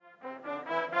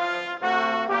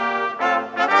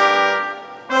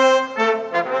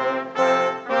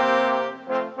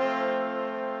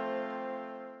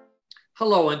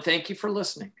Hello, and thank you for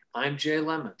listening. I'm Jay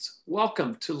Lemons.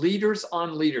 Welcome to Leaders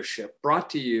on Leadership,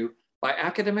 brought to you by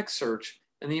Academic Search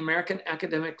and the American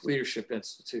Academic Leadership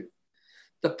Institute.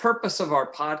 The purpose of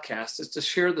our podcast is to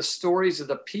share the stories of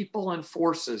the people and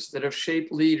forces that have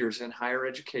shaped leaders in higher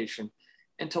education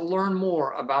and to learn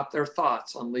more about their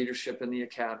thoughts on leadership in the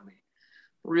academy.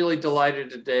 Really delighted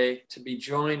today to be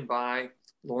joined by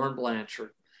Loren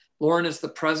Blanchard. Loren is the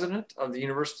president of the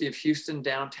University of Houston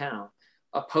Downtown,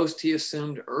 a post he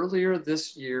assumed earlier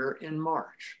this year in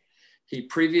March. He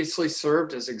previously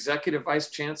served as Executive Vice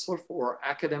Chancellor for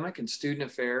Academic and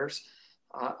Student Affairs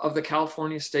of the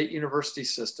California State University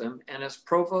System and as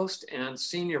Provost and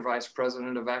Senior Vice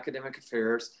President of Academic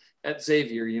Affairs at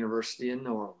Xavier University in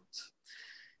New Orleans.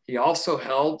 He also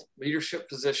held leadership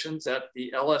positions at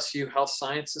the LSU Health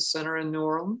Sciences Center in New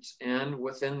Orleans and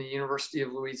within the University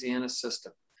of Louisiana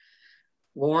system.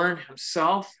 Loren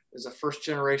himself is a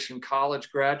first-generation college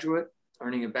graduate,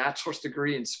 earning a bachelor's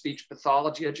degree in speech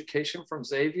pathology education from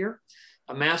Xavier,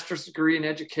 a master's degree in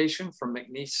education from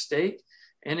McNeese State,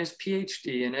 and his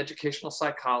PhD in educational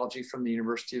psychology from the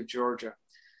University of Georgia.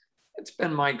 It's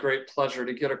been my great pleasure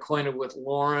to get acquainted with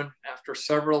Loren after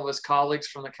several of his colleagues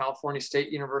from the California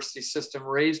State University system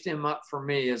raised him up for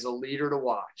me as a leader to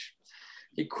watch.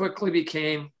 He quickly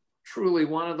became truly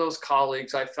one of those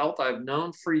colleagues I felt I've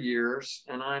known for years,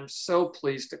 and I'm so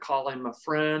pleased to call him a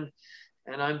friend.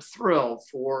 And I'm thrilled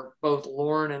for both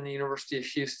Loren and the University of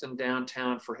Houston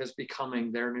Downtown for his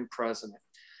becoming their new president.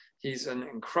 He's an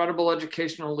incredible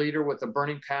educational leader with a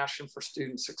burning passion for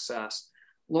student success.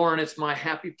 Loren, it's my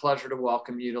happy pleasure to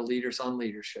welcome you to Leaders on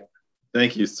Leadership.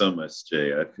 Thank you so much,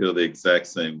 Jay. I feel the exact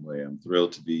same way. I'm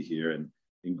thrilled to be here and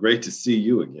great to see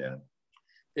you again.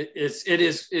 It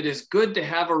is good to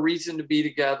have a reason to be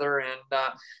together,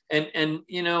 and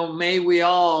you know, may we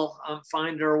all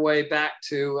find our way back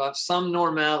to some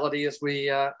normality as we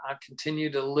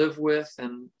continue to live with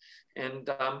and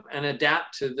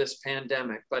adapt to this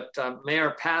pandemic. But may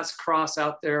our paths cross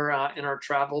out there in our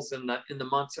travels in the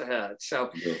months ahead.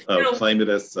 So I'll claim it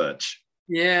as such.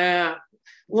 Yeah,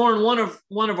 Loren,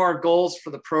 one of our goals for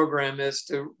the program is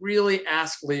to really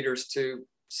ask leaders to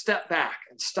step back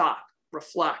and stop.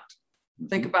 Reflect,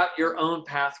 think about your own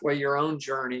pathway, your own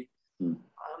journey.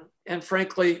 And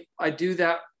frankly, I do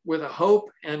that with a hope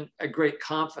and a great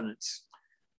confidence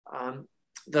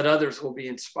that others will be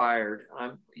inspired.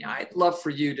 I'd love for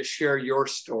you to share your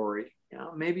story,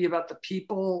 maybe about the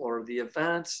people or the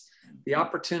events, the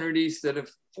opportunities that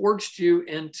have forged you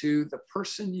into the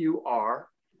person you are,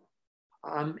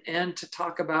 and to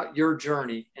talk about your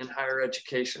journey in higher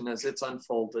education as it's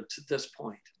unfolded to this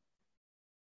point.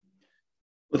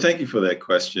 Well, thank you for that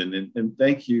question. And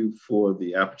thank you for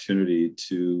the opportunity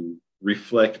to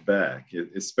reflect back,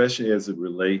 especially as it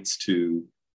relates to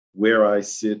where I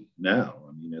sit now.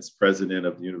 I mean, as president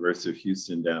of the University of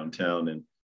Houston Downtown and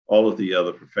all of the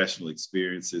other professional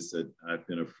experiences that I've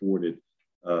been afforded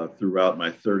throughout my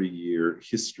 30-year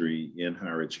history in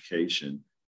higher education.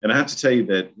 And I have to tell you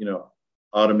that,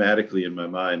 automatically in my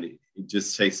mind, it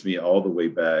just takes me all the way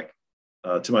back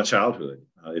to my childhood,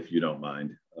 if you don't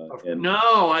mind.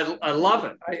 No, I love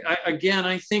it.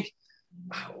 I think,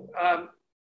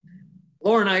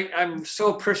 Loren, I'm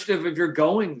so appreciative of your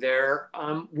going there.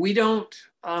 We don't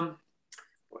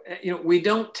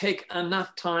take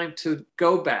enough time to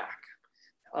go back.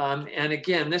 And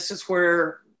again, this is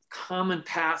where common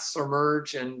paths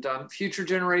emerge, and future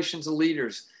generations of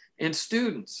leaders and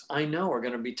students, I know, are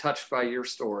going to be touched by your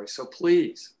story. So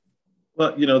please.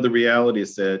 Well, the reality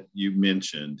is that you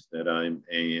mentioned that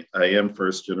I am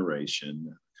first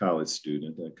generation college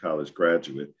student, a college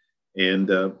graduate. And,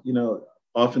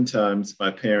 oftentimes my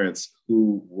parents,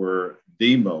 who were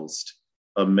the most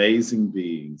amazing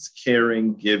beings,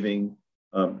 caring, giving,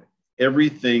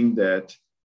 everything that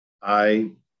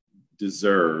I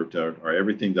deserved or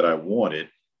everything that I wanted,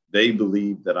 they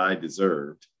believed that I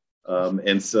deserved.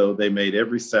 And so they made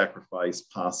every sacrifice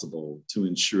possible to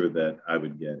ensure that I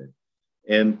would get it.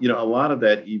 And, a lot of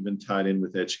that even tied in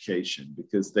with education,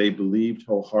 because they believed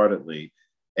wholeheartedly,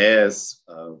 as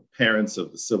parents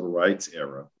of the civil rights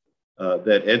era,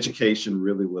 that education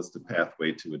really was the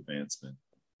pathway to advancement.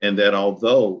 And that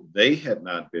although they had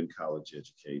not been college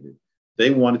educated, they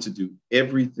wanted to do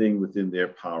everything within their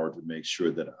power to make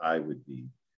sure that I would be,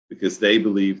 because they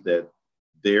believed that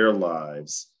their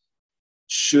lives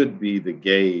should be the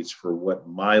gauge for what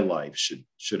my life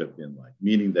should have been like,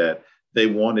 meaning that they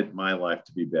wanted my life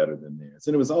to be better than theirs.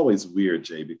 And it was always weird,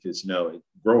 Jay, because,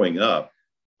 growing up,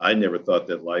 I never thought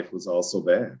that life was all so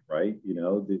bad, right?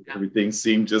 Everything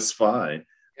seemed just fine,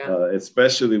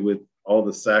 especially with all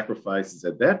the sacrifices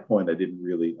at that point I didn't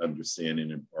really understand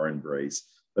or embrace.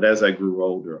 But as I grew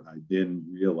older, I then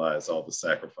realized all the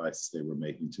sacrifices they were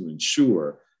making to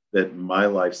ensure that my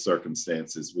life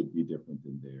circumstances would be different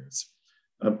than theirs.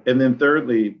 And then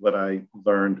thirdly, what I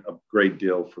learned a great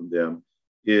deal from them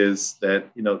is that,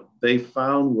 you know, they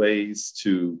found ways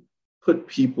to put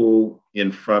people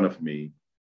in front of me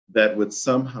that would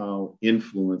somehow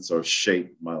influence or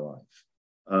shape my life.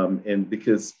 And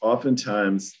because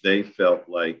oftentimes they felt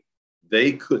like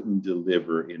they couldn't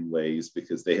deliver in ways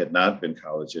because they had not been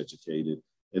college educated.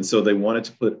 And so they wanted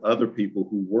to put other people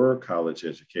who were college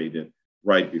educated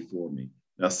right before me.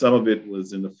 Now, some of it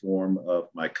was in the form of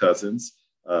my cousins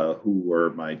who were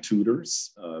my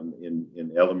tutors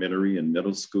in elementary and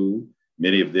middle school.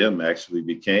 Many of them actually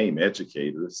became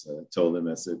educators. I told them,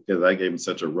 I said, because I gave them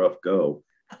such a rough go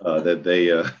that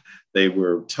they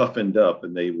were toughened up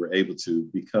and they were able to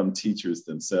become teachers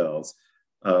themselves.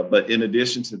 But in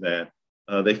addition to that,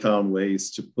 they found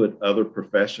ways to put other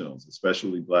professionals,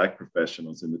 especially Black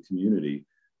professionals in the community,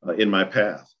 in my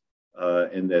path,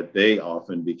 and that they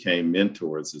often became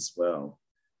mentors as well.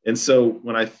 And so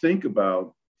when I think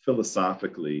about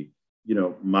philosophically, you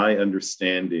know, my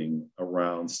understanding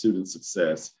around student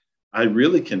success, I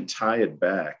really can tie it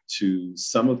back to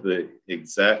some of the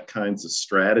exact kinds of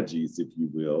strategies, if you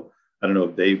will. I don't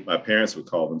know if my parents would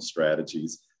call them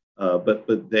strategies,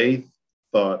 but they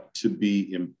thought to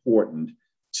be important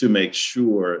to make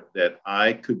sure that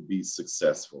I could be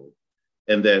successful,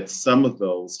 and that some of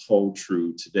those hold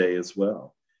true today as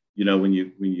well. You know, when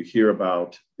you hear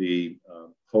about the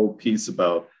whole piece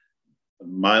about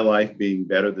my life being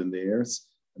better than theirs,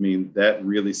 I mean, that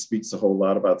really speaks a whole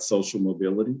lot about social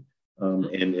mobility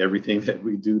and everything that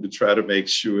we do to try to make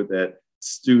sure that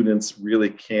students really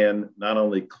can not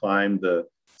only climb the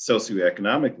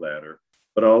socioeconomic ladder,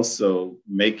 but also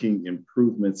making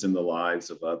improvements in the lives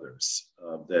of others.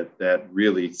 That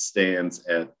really stands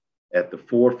at the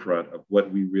forefront of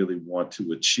what we really want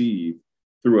to achieve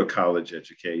through a college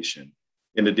education.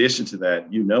 In addition to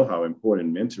that, you know how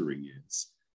important mentoring is.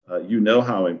 You know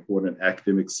how important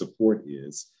academic support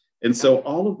is. And so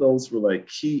all of those were like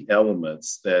key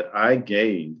elements that I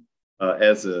gained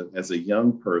as a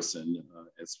young person,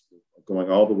 as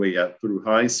going all the way up through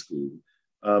high school,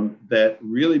 that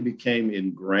really became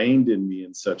ingrained in me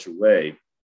in such a way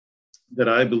that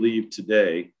I believe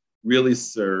today really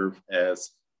serve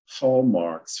as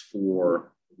hallmarks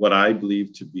for what I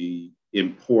believe to be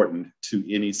important to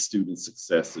any student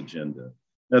success agenda.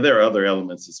 Now, there are other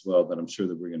elements as well that I'm sure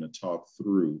that we're going to talk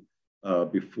through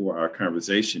before our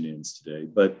conversation ends today.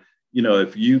 But, you know,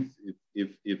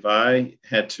 if I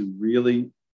had to really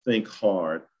think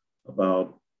hard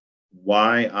about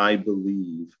why I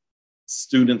believe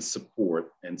student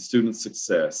support and student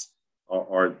success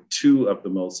are two of the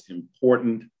most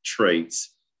important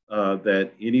traits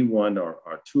that anyone,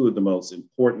 are two of the most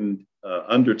important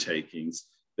undertakings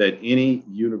that any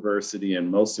university, and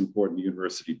most important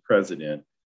university president,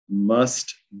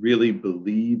 must really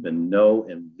believe and know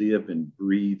and live and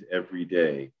breathe every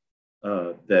day.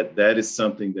 That is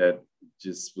something that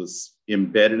just was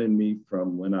embedded in me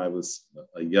from when I was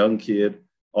a young kid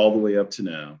all the way up to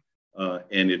now.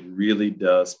 And it really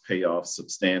does pay off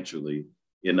substantially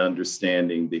in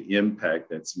understanding the impact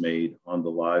that's made on the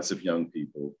lives of young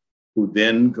people, who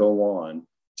then go on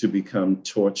to become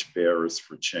torchbearers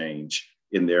for change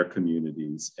in their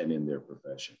communities and in their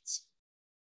professions.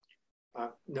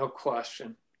 No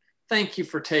question. Thank you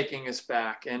for taking us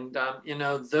back. And, you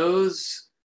know, those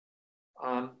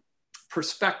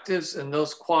perspectives and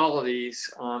those qualities,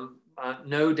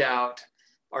 no doubt,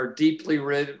 are deeply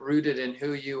rooted in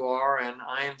who you are. And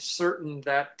I am certain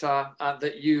that,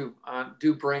 that you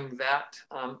do bring that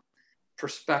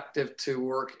perspective to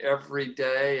work every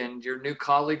day. And your new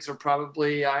colleagues are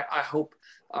probably, I hope,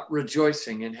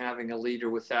 rejoicing in having a leader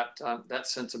with that, that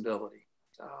sensibility.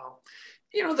 So,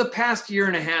 you know, the past year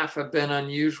and a half have been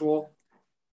unusual,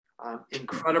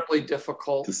 incredibly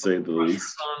difficult. To say the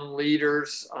least. On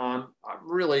leaders,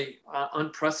 really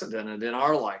unprecedented in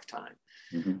our lifetime.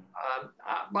 Mm-hmm.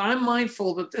 But I'm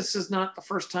mindful that this is not the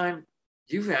first time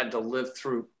you've had to live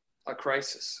through a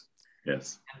crisis.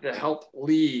 Yes. And to help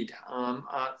lead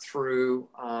through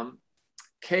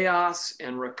chaos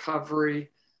and recovery.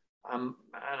 And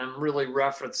I'm really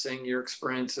referencing your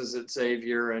experiences at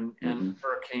Xavier and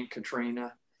Hurricane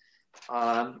Katrina.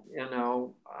 You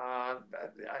know,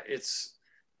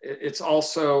 it's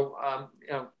also,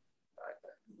 you know,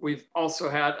 we've also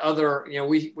had other, you know,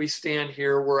 we stand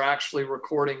here, we're actually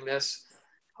recording this,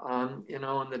 you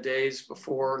know, in the days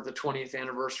before the 20th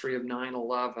anniversary of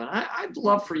 9/11. I'd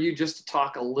love for you just to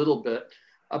talk a little bit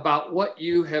about what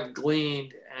you have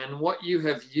gleaned and what you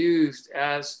have used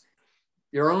as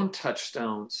your own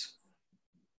touchstones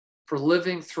for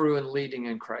living through and leading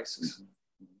in crisis.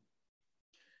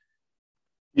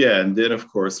 Yeah, and then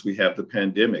of course we have the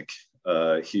pandemic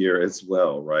here as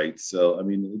well, right? So I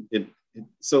mean,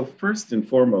 so first and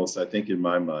foremost, I think in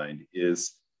my mind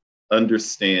is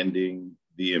understanding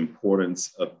the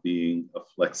importance of being a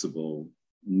flexible,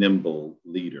 nimble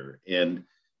leader, and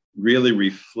really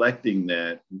reflecting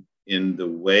that in the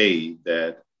way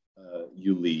that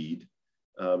you lead,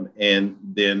 and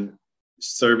then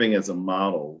serving as a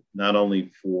model, not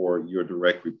only for your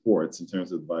direct reports in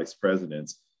terms of vice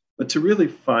presidents, but to really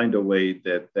find a way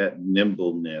that that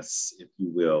nimbleness, if you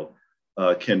will,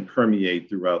 can permeate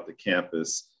throughout the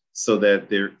campus so that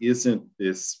there isn't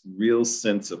this real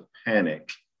sense of panic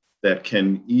that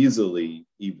can easily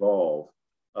evolve,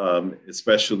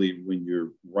 especially when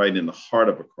you're right in the heart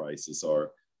of a crisis,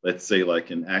 or let's say like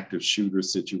an active shooter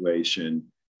situation,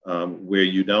 where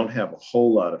you don't have a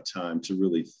whole lot of time to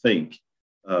really think,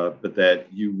 but that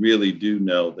you really do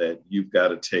know that you've got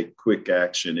to take quick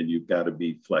action and you've got to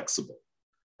be flexible.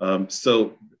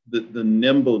 So the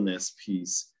nimbleness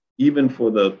piece, even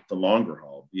for the longer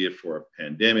haul, be it for a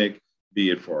pandemic, be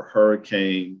it for a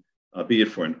hurricane, be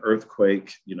it for an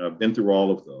earthquake, I've been through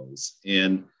all of those.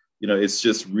 And, it's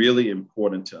just really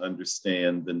important to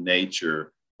understand the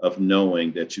nature of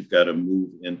knowing that you've got to move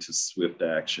into swift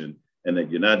action and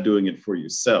that you're not doing it for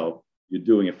yourself, you're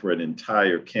doing it for an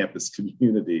entire campus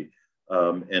community,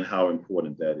 and how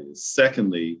important that is.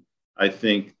 Secondly, I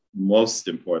think most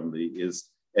importantly is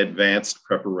advanced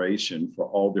preparation for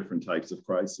all different types of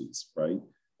crises, right?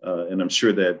 And I'm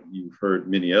sure that you've heard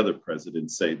many other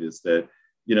presidents say this, that,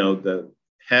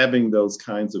 having those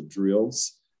kinds of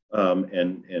drills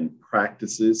and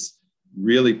practices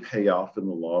really pay off in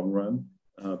the long run.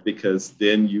 Because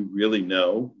then you really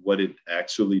know what it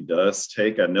actually does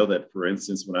take. I know that, for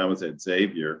instance, when I was at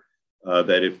Xavier,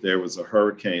 that if there was a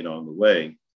hurricane on the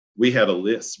way, we had a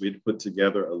list. We'd put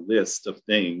together a list of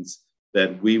things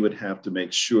that we would have to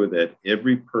make sure that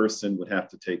every person would have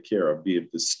to take care of, be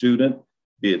it the student,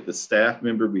 be it the staff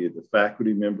member, be it the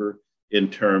faculty member, in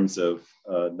terms of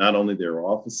not only their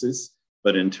offices,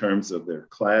 but in terms of their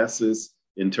classes,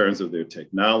 in terms of their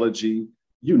technology,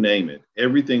 you name it.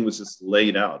 Everything was just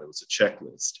laid out. It was a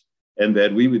checklist. And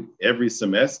that we would every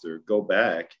semester go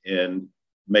back and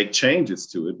make changes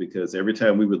to it, because every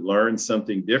time we would learn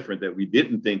something different that we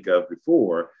didn't think of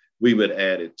before, we would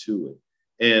add it to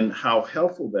it. And how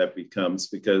helpful that becomes,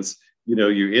 because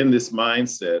you're in this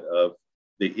mindset of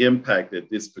the impact that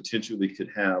this potentially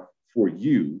could have for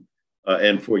you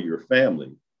and for your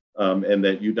family. And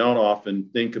that you don't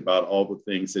often think about all the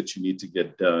things that you need to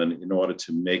get done in order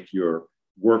to make your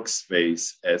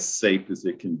workspace as safe as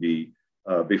it can be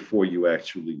before you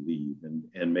actually leave,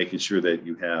 and making sure that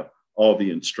you have all the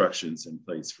instructions in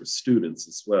place for students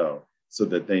as well, so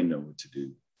that they know what to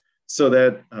do. So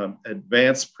that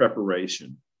advanced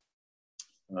preparation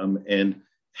and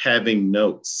having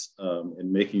notes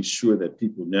and making sure that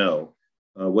people know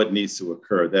what needs to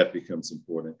occur, that becomes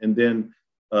important. And then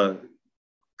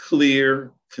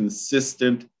clear,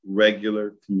 consistent,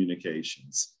 regular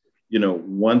communications.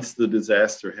 Once the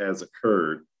disaster has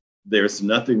occurred, there's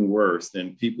nothing worse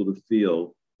than people to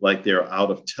feel like they're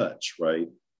out of touch, right?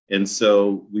 And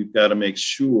so we've got to make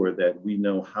sure that we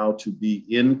know how to be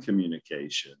in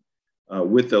communication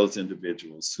with those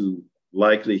individuals who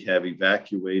likely have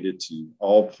evacuated to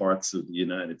all parts of the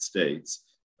United States,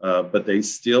 but they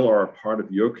still are a part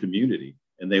of your community,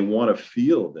 and they want to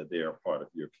feel that they are part of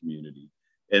your community.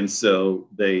 And so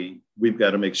we've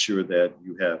got to make sure that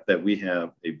we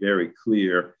have a very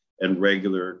clear and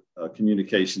regular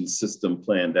communication system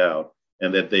planned out,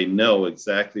 and that they know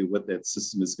exactly what that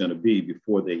system is going to be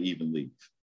before they even leave.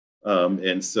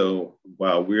 And so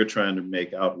while we're trying to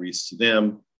make outreach to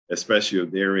them, especially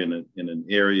if they're in an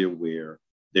area where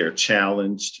they're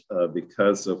challenged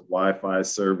because of Wi-Fi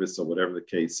service or whatever the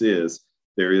case is,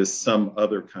 there is some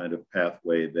other kind of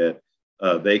pathway that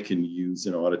they can use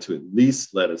in order to at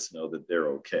least let us know that they're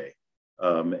okay,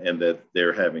 and that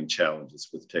they're having challenges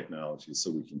with technology,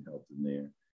 so we can help them there.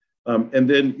 And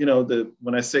then,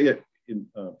 when I say it in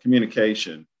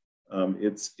communication,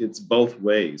 it's both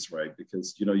ways, right?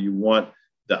 Because, you want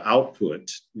the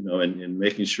output, and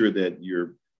making sure that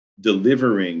you're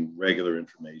delivering regular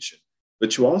information,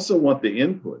 but you also want the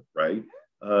input, right?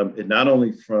 And not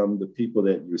only from the people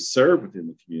that you serve within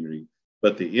the community,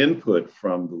 but the input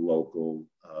from the local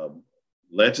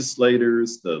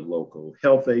legislators, the local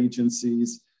health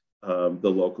agencies, the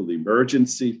local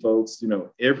emergency folks,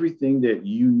 everything that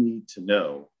you need to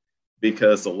know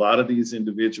because a lot of these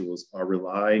individuals are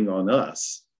relying on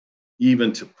us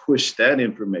even to push that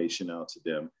information out to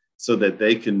them so that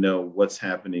they can know what's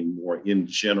happening more in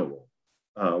general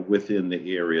within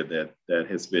the area that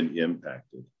has been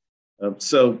impacted.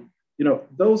 So,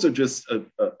 those are just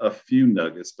a few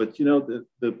nuggets, but,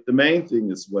 the main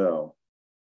thing as well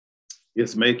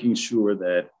is making sure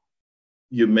that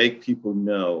you make people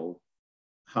know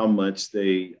how much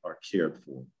they are cared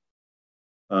for.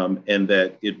 And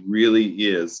that it really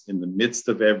is in the midst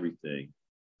of everything.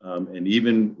 And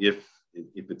even if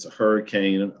it's a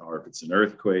hurricane or if it's an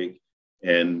earthquake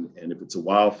and if it's a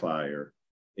wildfire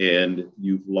and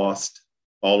you've lost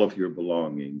all of your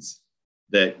belongings,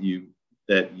 that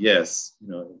yes,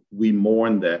 we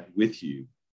mourn that with you,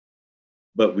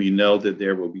 but we know that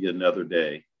there will be another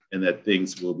day and that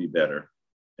things will be better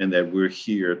and that we're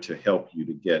here to help you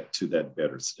to get to that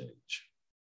better stage.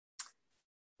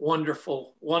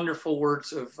 Wonderful, wonderful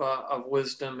words of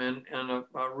wisdom and a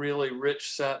really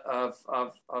rich set of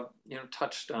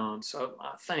touchstones. So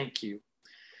thank you.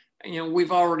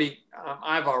 We've already,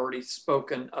 I've already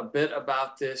spoken a bit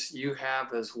about this. You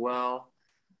have as well.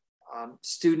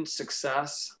 Student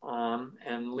success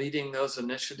and leading those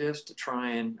initiatives to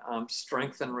try and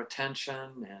strengthen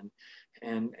retention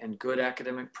and good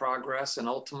academic progress, and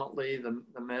ultimately the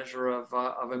measure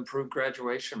of improved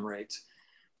graduation rates.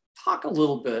 Talk a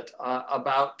little bit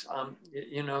about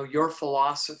your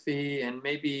philosophy and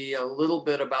maybe a little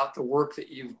bit about the work that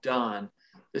you've done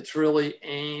that's really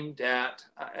aimed at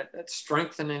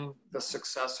strengthening the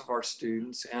success of our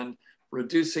students and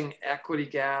reducing equity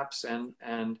gaps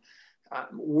and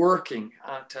working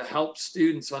to help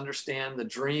students understand the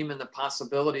dream and the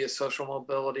possibility of social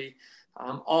mobility,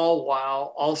 all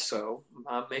while also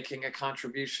making a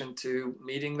contribution to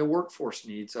meeting the workforce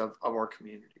needs of our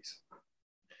communities.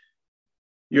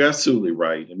 You're absolutely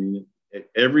right. I mean,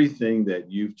 everything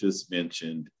that you've just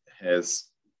mentioned has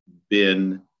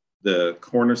been the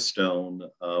cornerstone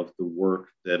of the work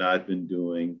that I've been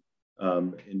doing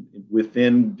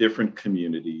within different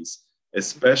communities,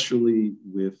 especially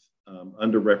with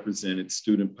underrepresented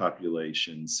student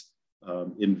populations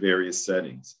in various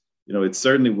settings. It's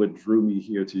certainly what drew me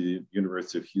here to the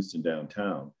University of Houston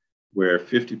downtown, where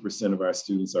 50% of our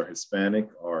students are Hispanic,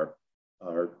 are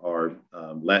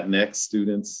Latinx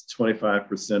students,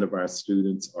 25% of our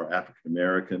students are African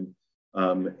American,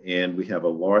 and we have a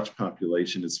large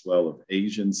population as well of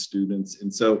Asian students.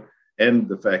 And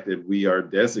the fact that we are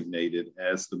designated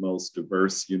as the most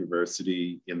diverse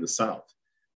university in the South.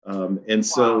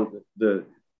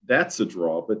 That's a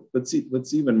draw, but see,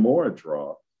 what's even more a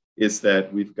draw is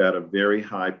that we've got a very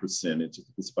high percentage,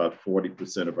 it's about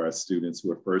 40% of our students who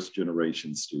are first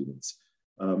generation students.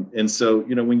 When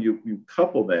you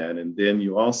couple that, and then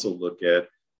you also look at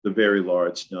the very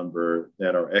large number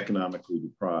that are economically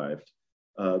deprived,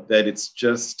 that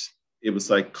it was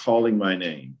like calling my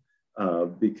name,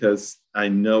 because I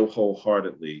know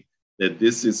wholeheartedly that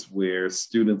this is where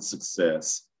student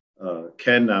success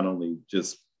can not only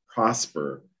just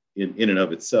prosper in and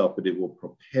of itself, but it will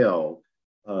propel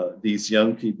these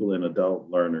young people and adult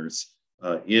learners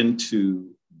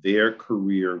into their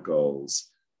career goals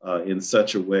in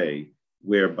such a way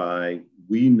whereby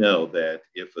we know that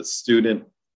if a student,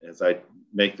 as I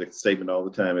make the statement all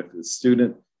the time, if a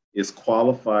student is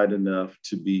qualified enough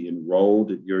to be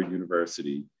enrolled at your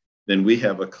university, then we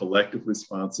have a collective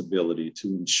responsibility to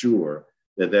ensure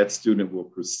that that student will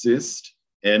persist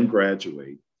and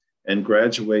graduate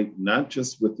not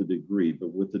just with the degree,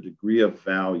 but with the degree of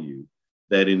value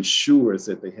that ensures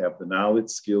that they have the knowledge,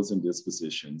 skills, and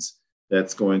dispositions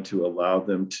that's going to allow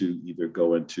them to either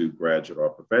go into graduate or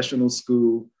professional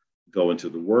school, go into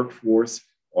the workforce,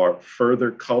 or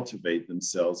further cultivate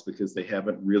themselves because they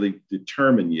haven't really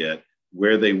determined yet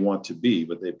where they want to be,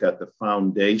 but they've got the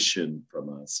foundation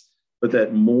from us. But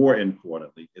that more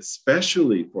importantly,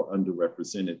 especially for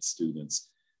underrepresented students,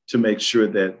 to make sure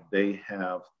that they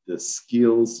have the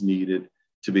skills needed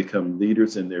to become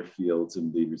leaders in their fields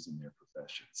and leaders in their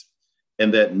professions.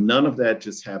 And that none of that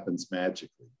just happens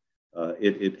magically.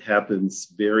 It happens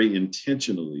very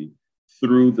intentionally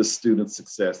through the student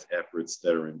success efforts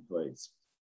that are in place.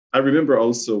 I remember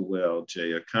also well,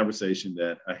 Jay, a conversation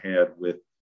that I had with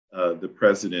the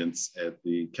presidents at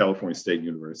the California State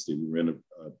University. We were in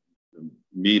a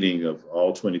meeting of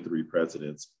all 23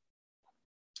 presidents.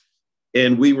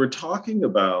 And we were talking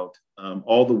about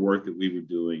all the work that we were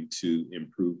doing to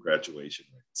improve graduation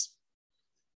rates.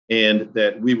 And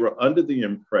that we were under the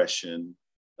impression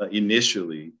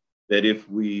initially that if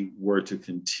we were to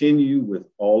continue with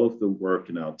all of the work,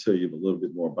 and I'll tell you a little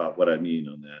bit more about what I mean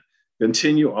on that,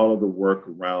 continue all of the work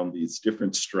around these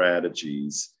different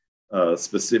strategies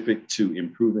specific to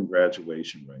improving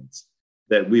graduation rates,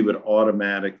 that we would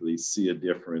automatically see a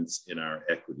difference in our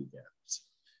equity gaps.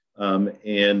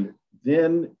 And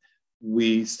then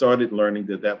we started learning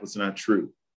that that was not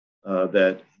true,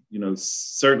 that,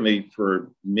 certainly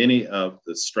for many of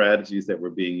the strategies that were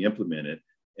being implemented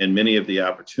and many of the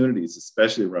opportunities,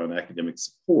 especially around academic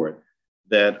support,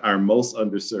 that our most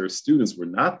underserved students were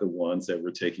not the ones that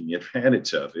were taking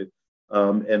advantage of it,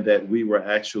 and that we were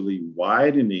actually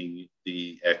widening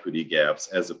the equity gaps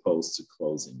as opposed to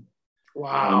closing them.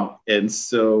 Wow. And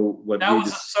so that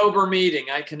was a sober meeting,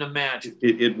 I can imagine.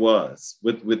 It was,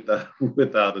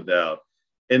 without a doubt.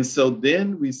 And so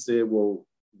then we said, well,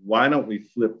 why don't we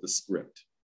flip the script?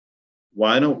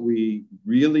 Why don't we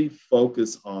really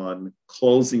focus on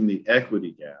closing the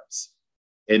equity gaps?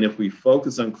 And if we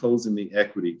focus on closing the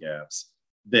equity gaps,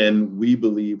 then we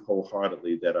believe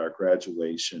wholeheartedly that our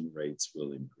graduation rates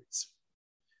will increase.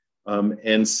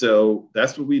 And so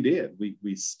that's what we did.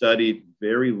 We studied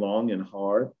very long and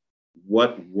hard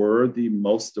what were the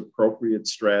most appropriate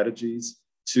strategies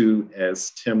to,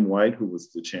 as Tim White, who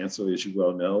was the chancellor, as you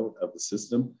well know, of the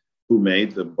system, who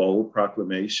made the bold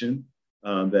proclamation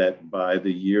that by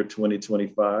the year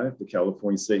 2025, the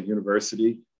California State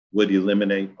University would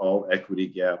eliminate all equity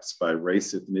gaps by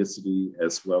race, ethnicity,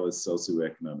 as well as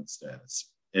socioeconomic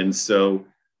status. And so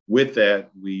with that,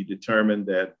 we determined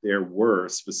that there were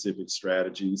specific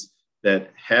strategies that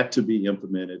had to be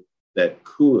implemented that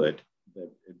could,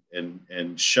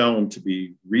 and shown to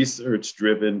be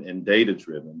research-driven and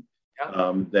data-driven,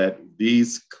 that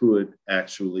these could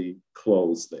actually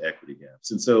close the equity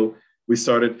gaps. And so we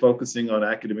started focusing on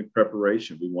academic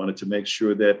preparation. We wanted to make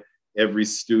sure that every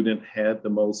student had the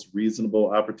most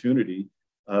reasonable opportunity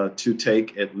to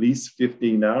take at least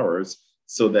 15 hours,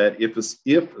 so that if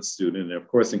a student, and of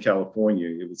course in California,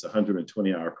 it was a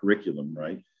 120-hour curriculum,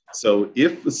 right? So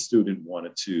if a student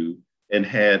wanted to and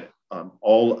had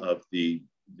all of the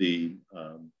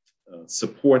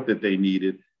support that they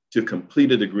needed to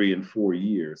complete a degree in 4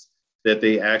 years, that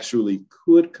they actually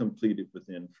could complete it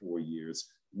within 4 years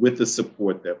with the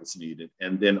support that was needed.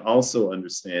 And then also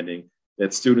understanding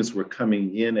that students were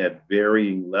coming in at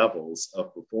varying levels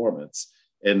of performance.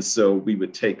 And so we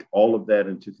would take all of that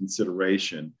into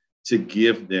consideration to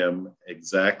give them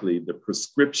exactly the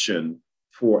prescription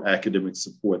for academic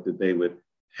support that they would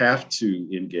have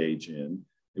to engage in.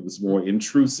 It was more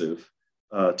intrusive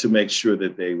to make sure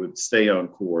that they would stay on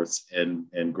course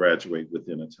and graduate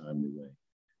within a timely way.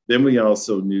 Then we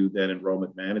also knew that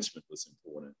enrollment management was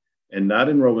important, and not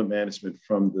enrollment management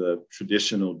from the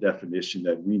traditional definition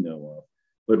that we know of,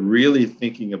 but really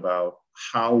thinking about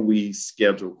how we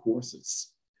schedule courses.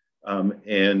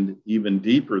 And even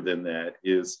deeper than that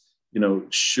is,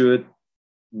 should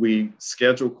we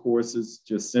schedule courses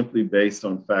just simply based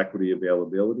on faculty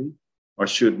availability, or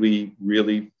should we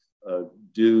really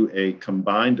do a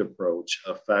combined approach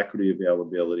of faculty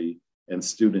availability and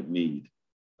student need?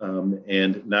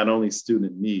 And not only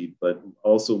student need, but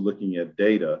also looking at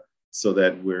data, so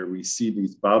that where we see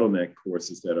these bottleneck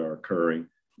courses that are occurring,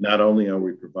 not only are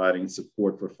we providing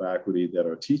support for faculty that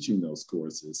are teaching those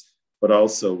courses, but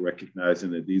also recognizing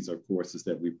that these are courses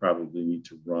that we probably need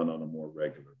to run on a more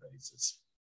regular basis.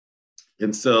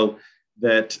 And so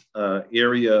that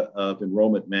area of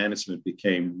enrollment management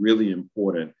became really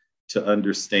important to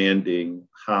understanding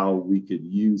how we could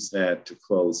use that to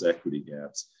close equity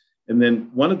gaps. And then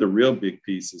one of the real big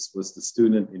pieces was the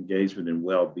student engagement and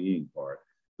well-being part.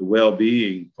 The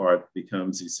well-being part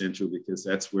becomes essential because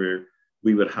that's where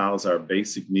we would house our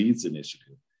basic needs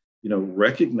initiative.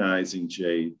 Recognizing,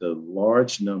 Jay, the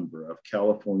large number of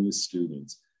California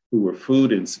students who were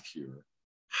food insecure,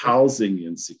 housing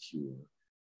insecure,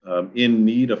 in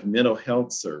need of mental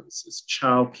health services,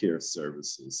 childcare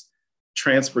services,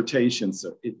 transportation.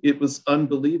 So it was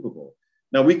unbelievable.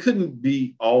 Now, we couldn't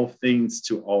be all things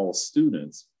to all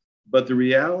students, but the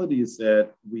reality is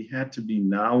that we had to be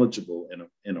knowledgeable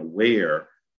and aware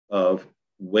of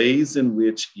ways in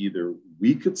which either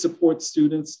we could support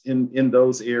students in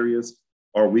those areas,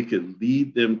 or we could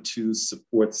lead them to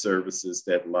support services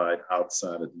that lied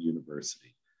outside of the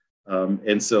university.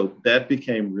 And so that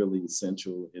became really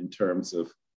essential in terms of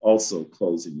also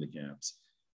closing the gaps.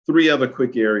 3 other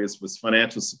quick areas was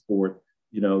financial support,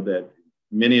 that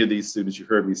many of these students, you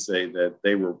heard me say that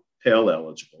they were Pell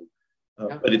eligible,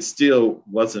 but it still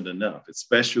wasn't enough,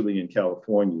 especially in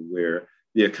California, where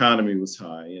the economy was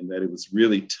high and that it was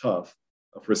really tough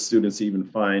for students to even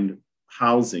find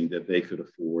housing that they could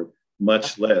afford,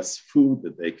 much less food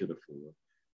that they could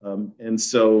afford. And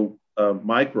so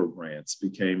micro grants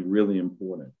became really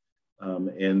important.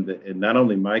 and not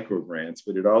only micro grants,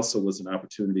 but it also was an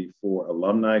opportunity for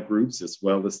alumni groups as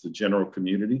well as the general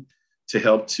community to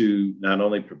help to not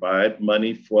only provide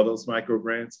money for those micro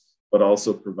grants, but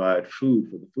also provide food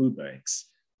for the food banks.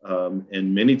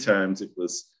 And many times it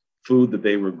was food that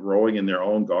they were growing in their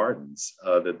own gardens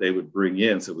that they would bring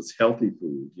in. So it was healthy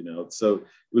food, you know. So it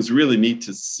was really neat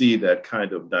to see that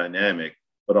kind of dynamic,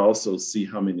 but also see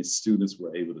how many students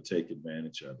were able to take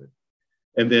advantage of it.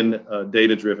 And then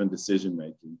data-driven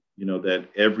decision-making, you know, that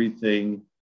everything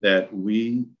that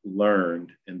we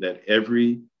learned and that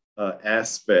every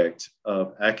aspect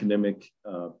of academic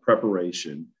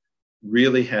preparation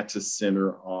really had to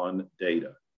center on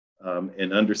data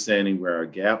and understanding where our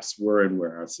gaps were and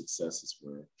where our successes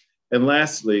were. And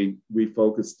lastly, we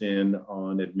focused in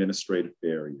on administrative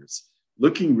barriers,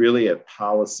 looking really at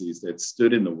policies that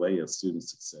stood in the way of student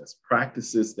success,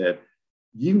 practices that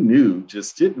you knew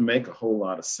just didn't make a whole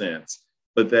lot of sense,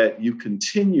 but that you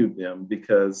continued them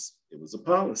because it was a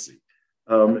policy.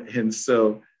 And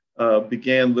so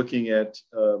began looking at,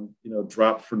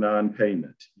 drop for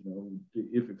non-payment. You know,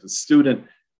 if a student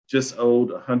just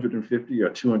owed $150 or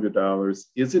 $200,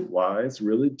 is it wise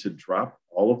really to drop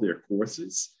all of their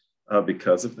courses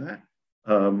because of that?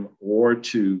 Or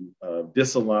to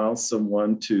disallow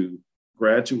someone to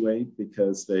graduate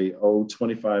because they owe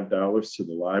 $25 to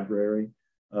the library?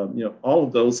 All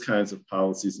of those kinds of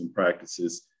policies and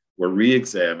practices were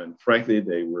re-examined. Frankly,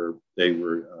 they were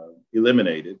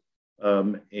eliminated.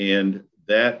 And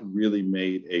that really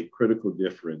made a critical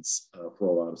difference for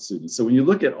a lot of students. So when you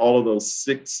look at all of those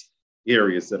 6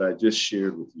 areas that I just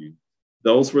shared with you,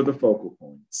 those were the focal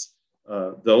points.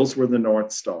 Those were the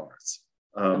North Stars.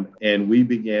 And we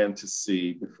began to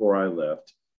see, before I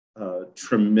left,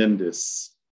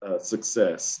 tremendous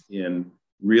success in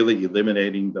really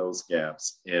eliminating those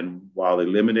gaps. And while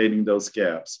eliminating those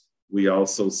gaps, we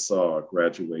also saw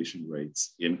graduation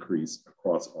rates increase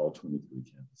across all 23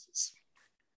 campuses.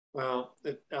 Well,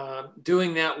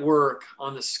 doing that work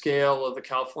on the scale of the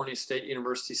California State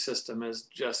University system is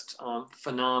just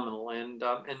phenomenal, and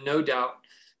no doubt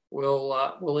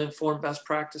will inform best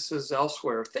practices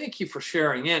elsewhere. Thank you for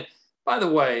sharing. And by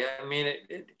the way, I mean,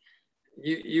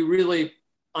 you really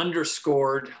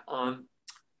underscored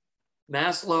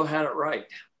Maslow had it right.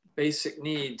 Basic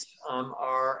needs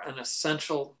are an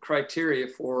essential criteria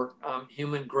for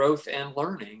human growth and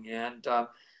learning, and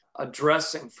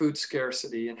addressing food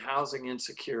scarcity and housing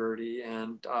insecurity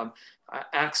and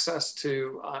access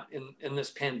to, in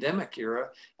this pandemic era,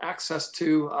 access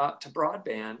to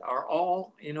broadband are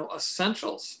all,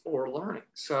 essentials for learning.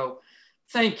 So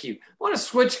thank you. I want to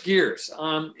switch gears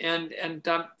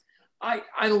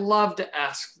I love to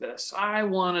ask this. I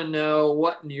want to know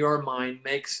what in your mind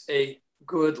makes a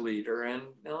good leader. And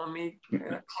let me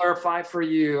clarify for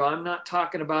you, I'm not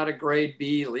talking about a grade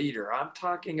B leader. I'm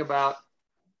talking about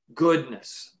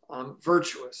goodness,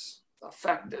 virtuous,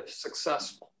 effective,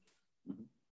 successful.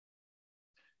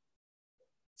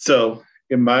 So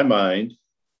in my mind,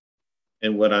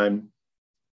 and what I'm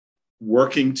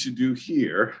working to do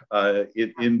here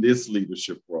in this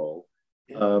leadership role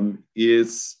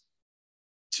is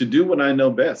to do what I know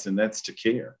best, and that's to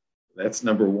care. That's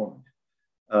number one.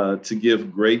 To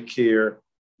give great care,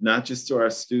 not just to our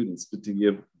students, but to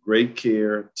give great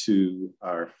care to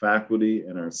our faculty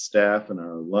and our staff and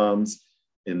our alums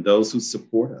and those who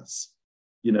support us,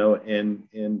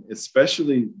 and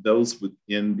especially those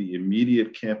within the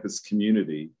immediate campus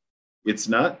community. It's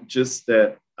not just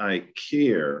that I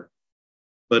care,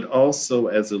 but also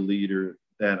as a leader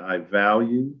that I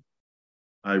value,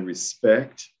 I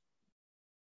respect,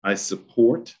 I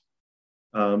support,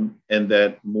 and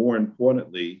that more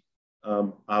importantly,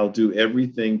 I'll do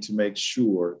everything to make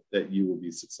sure that you will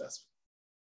be successful.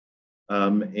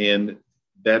 And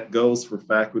that goes for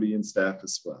faculty and staff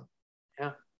as well.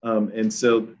 Yeah. And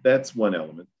so that's one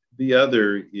element. The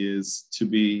other is to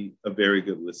be a very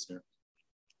good listener.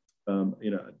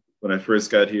 When I first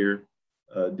got here,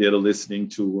 did a listening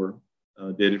tour,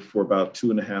 did it for about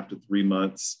 2.5 to 3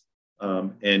 months.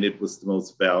 And it was the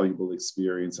most valuable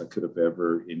experience I could have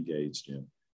ever engaged in.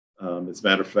 As a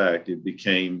matter of fact, it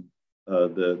became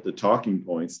the talking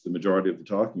points, the majority of the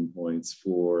talking points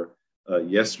for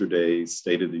yesterday's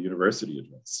State of the University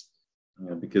address,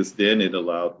 because then it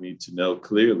allowed me to know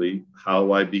clearly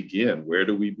how I begin. Where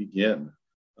do we begin?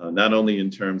 Not only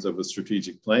in terms of a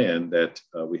strategic plan that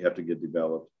we have to get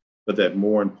developed, but that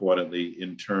more importantly,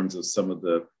 in terms of some of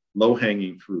the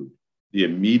low-hanging fruit, the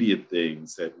immediate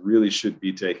things that really should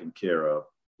be taken care of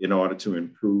in order to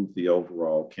improve the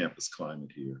overall campus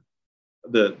climate here.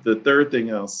 The third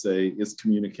thing I'll say is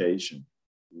communication,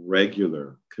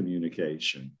 regular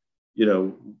communication. you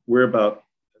know, we're about,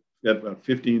 got about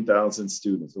 15,000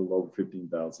 students, a little over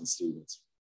 15,000 students.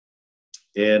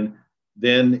 And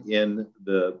then in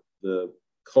the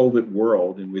COVID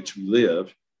world in which we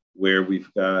live, where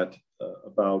we've got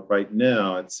about right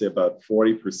now, I'd say about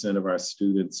 40% of our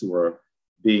students who are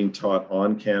being taught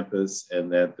on campus,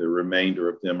 and that the remainder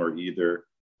of them are either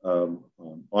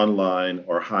online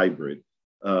or hybrid.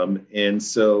 And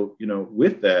so, you know,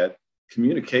 with that,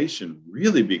 communication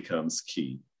really becomes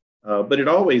key. But it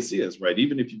always is, right?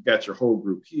 Even if you've got your whole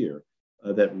group here,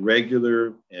 that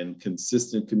regular and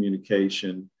consistent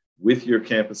communication with your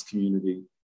campus community,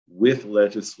 with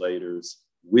legislators,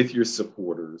 with your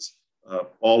supporters,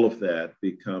 all of that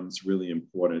becomes really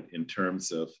important in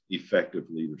terms of effective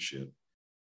leadership.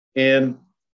 And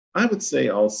I would say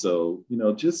also, you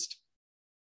know, just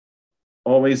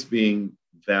always being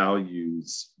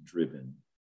values driven,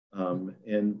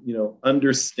 and, you know,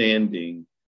 understanding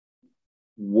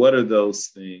what are those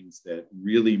things that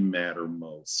really matter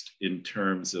most in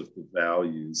terms of the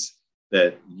values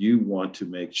that you want to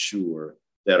make sure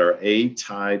that are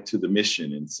tied to the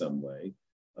mission in some way,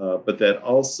 but that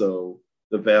also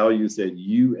the values that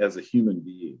you as a human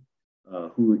being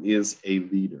who is a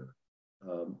leader,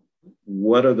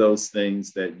 what are those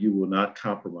things that you will not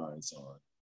compromise on?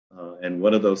 And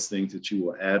what are those things that you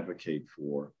will advocate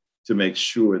for to make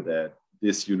sure that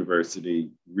this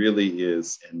university really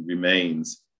is and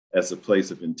remains as a place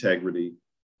of integrity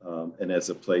and as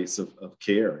a place of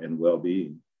care and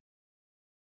well-being?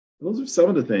 Those are some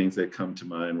of the things that come to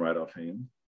mind right offhand.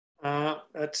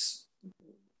 That's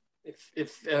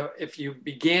if you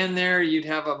began there, you'd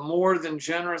have a more than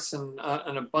generous and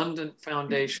an abundant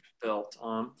foundation built.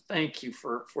 Thank you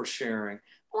for sharing.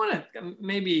 I want to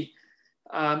maybe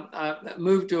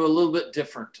move to a little bit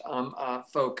different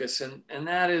focus, and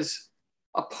that is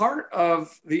a part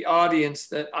of the audience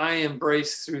that I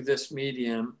embrace through this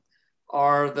medium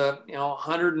are the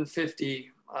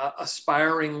 150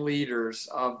 aspiring leaders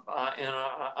of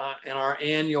in our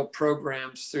annual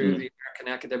programs through the American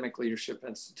Academic Leadership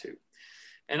Institute.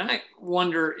 And I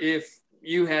wonder if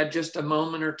you had just a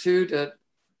moment or two to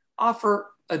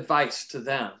offer advice to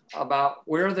them about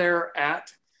where they're at,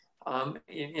 and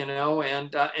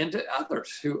to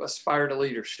others who aspire to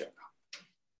leadership.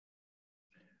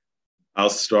 I'll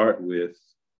start with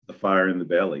the fire in the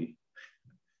belly,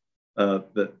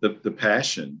 the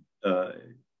passion.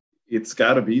 It's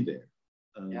got to be there,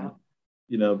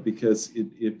 because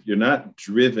if you're not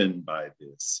driven by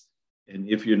this, and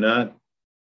if you're not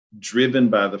driven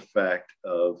by the fact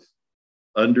of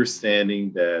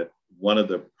understanding that one of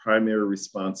the primary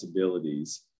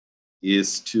responsibilities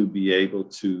is to be able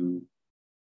to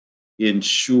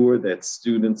ensure that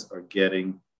students are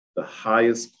getting the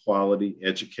highest quality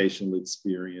educational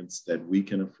experience that we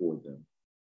can afford them.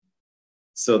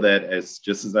 So that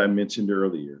just as I mentioned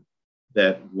earlier,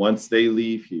 that once they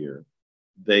leave here,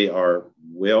 they are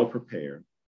well prepared,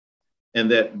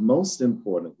 and that most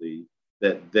importantly,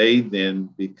 that they then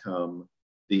become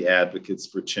the advocates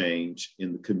for change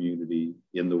in the community,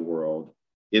 in the world,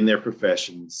 in their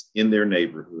professions, in their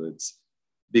neighborhoods,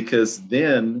 because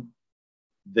then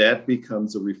that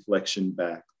becomes a reflection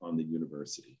back on the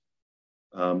university,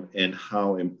 and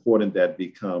how important that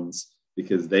becomes,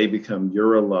 because they become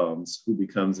your alums who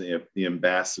becomes the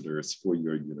ambassadors for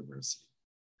your university.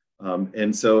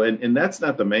 And that's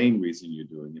not the main reason you're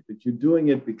doing it, but you're doing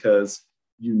it because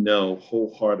you know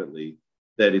wholeheartedly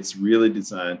that it's really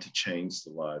designed to change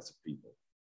the lives of people.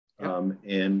 Yep.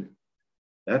 And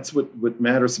that's what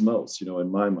matters most,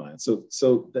 in my mind. So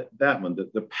that one,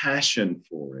 the passion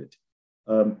for it,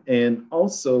 and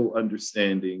also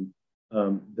understanding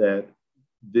that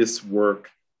this work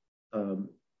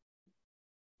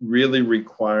really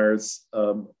requires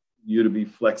you to be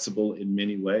flexible in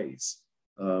many ways,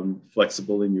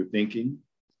 flexible in your thinking,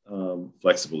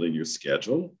 flexible in your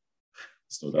schedule.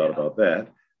 There's no doubt about that.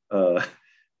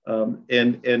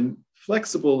 And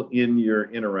flexible in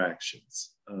your interactions,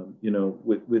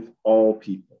 with all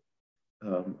people.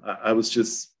 I was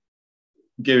just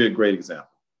giving a great example.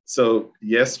 So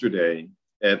yesterday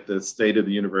at the State of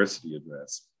the University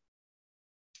address,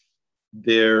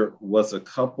 there was a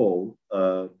couple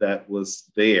that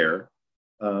was there,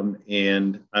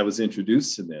 and I was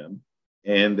introduced to them,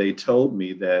 and they told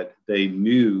me that they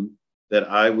knew that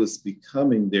I was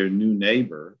becoming their new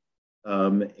neighbor,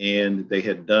 and they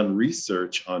had done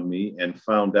research on me and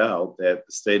found out that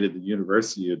the State of the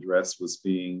University address was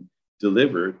being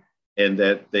delivered, and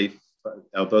that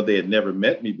although they had never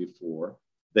met me before,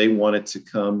 they wanted to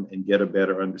come and get a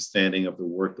better understanding of the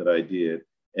work that I did,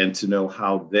 and to know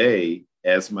how they,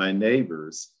 as my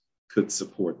neighbors, could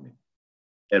support me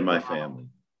and my family.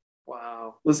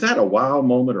 Wow. Was that a wow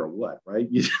moment or what? Right?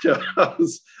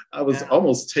 I was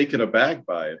almost taken aback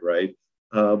by it. Right?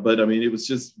 But I mean, it was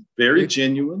just very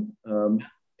genuine.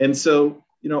 And so,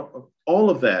 all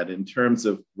of that in terms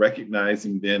of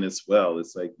recognizing then as well,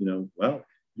 it's like, well,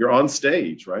 you're on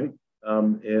stage, right?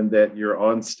 And that you're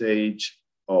on stage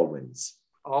always.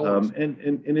 Always.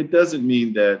 And it doesn't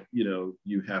mean that,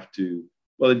 you have to,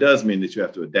 well, it does mean that you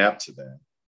have to adapt to that.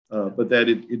 But that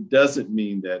it doesn't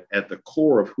mean that at the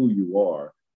core of who you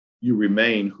are, you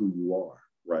remain who you are,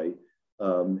 right?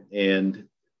 And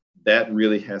that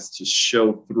really has to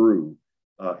show through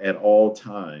at all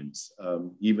times,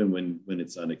 even when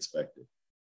it's unexpected.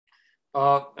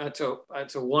 That's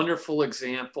a wonderful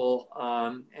example,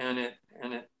 and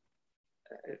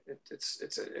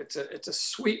it's a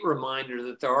sweet reminder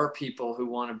that there are people who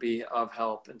want to be of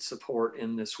help and support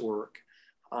in this work.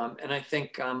 And I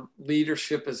think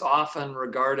leadership is often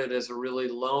regarded as a really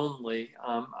lonely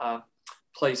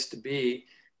place to be.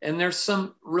 And there's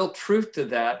some real truth to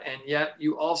that. And yet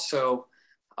you also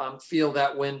feel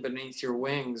that wind beneath your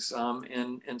wings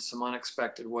in some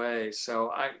unexpected ways.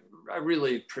 So I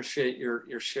really appreciate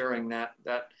your sharing that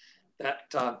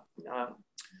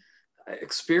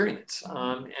experience.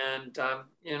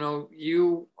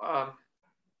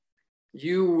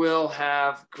 You will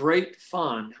have great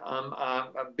fun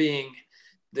being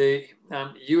the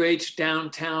UH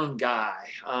downtown guy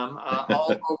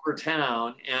all over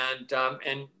town, and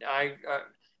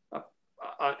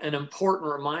an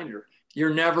important reminder: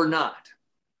 you're never not,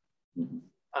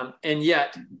 and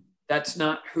yet that's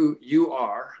not who you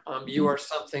are. You are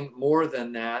something more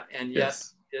than that, and yet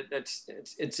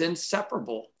it's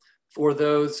inseparable for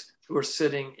those who are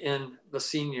sitting in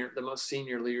the most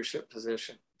senior leadership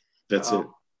position. That's it.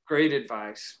 Great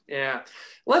advice. Yeah.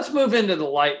 Let's move into the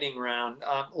lightning round,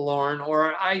 Lauren,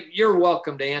 you're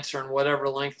welcome to answer in whatever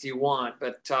length you want,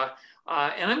 but,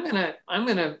 and I'm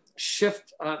going to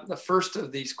shift the first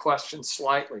of these questions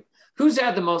slightly. Who's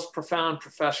had the most profound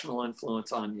professional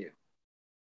influence on you?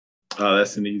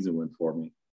 That's an easy one for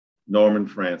me. Norman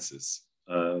Francis,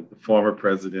 the former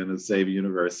president of Xavier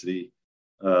University,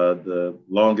 the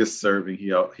longest serving.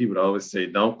 He would always say,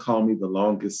 "Don't call me the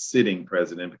longest sitting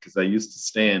president," because I used to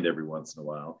stand every once in a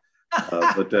while.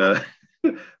 But the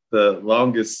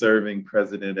longest serving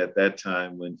president at that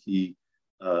time, when he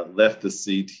left the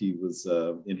seat, he was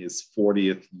in his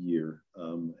 40th year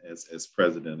as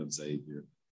president of Xavier.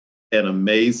 An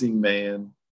amazing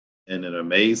man and an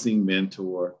amazing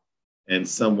mentor, and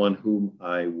someone whom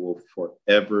I will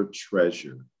forever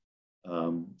treasure.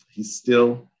 He's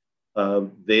still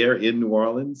there in New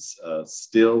Orleans,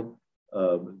 still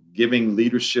giving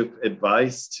leadership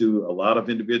advice to a lot of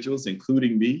individuals,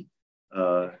 including me,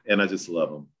 and I just love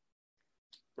him.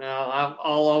 Well,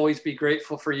 I'll always be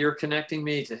grateful for your connecting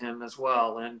me to him as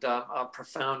well, and a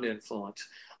profound influence.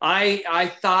 I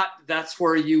thought that's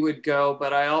where you would go,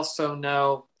 but I also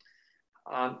know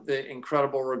the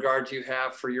incredible regard you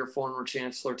have for your former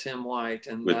Chancellor, Tim White,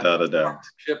 and without a doubt,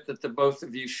 partnership that the both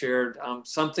of you shared,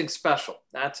 something special.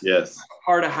 That's yes,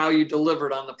 part of how you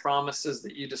delivered on the promises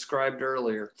that you described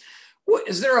earlier.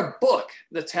 Is there a book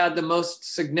that's had the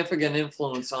most significant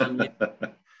influence on you?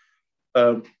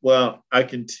 Well, I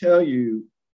can tell you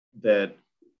that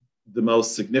the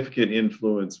most significant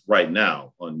influence right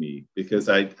now on me, because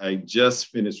I just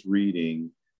finished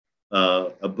reading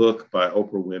a book by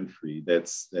Oprah Winfrey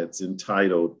that's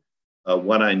entitled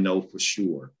 "What I Know for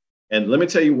Sure." And let me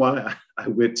tell you why I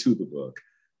went to the book.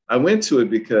 I went to it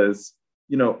because,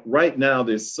 right now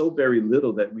there's so very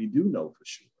little that we do know for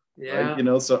sure. Yeah.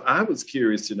 Right? So I was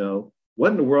curious to know,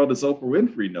 what in the world does Oprah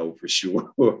Winfrey know for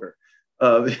sure?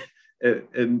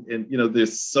 And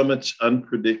there's so much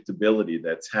unpredictability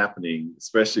that's happening,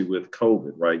 especially with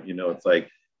COVID, right? It's like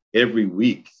every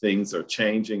week things are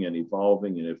changing and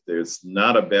evolving. And if there's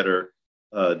not a better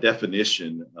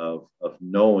definition of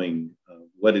knowing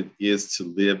what it is to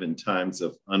live in times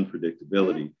of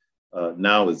unpredictability,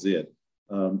 now is it.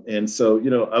 And so,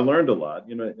 I learned a lot,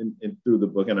 and through the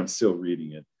book, and I'm still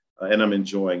reading it, and I'm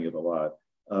enjoying it a lot.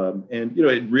 And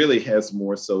it really has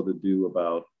more so to do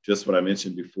about just what I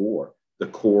mentioned before, the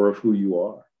core of who you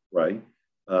are, right?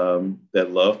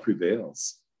 That love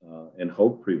prevails and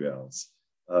hope prevails.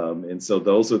 And so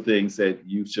those are things that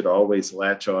you should always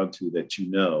latch on to,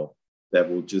 that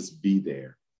will just be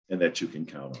there and that you can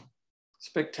count on.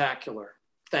 Spectacular.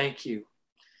 Thank you.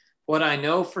 What I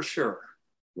know for sure.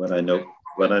 What I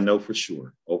know for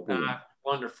sure.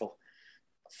 Wonderful.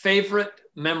 Favorite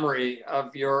memory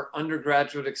of your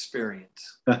undergraduate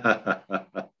experience?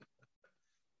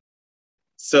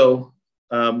 So,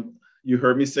 you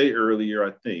heard me say earlier,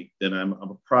 I think, that I'm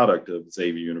a product of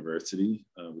Xavier University,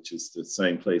 which is the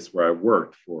same place where I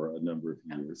worked for a number of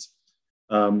years.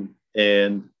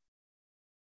 And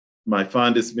my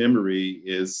fondest memory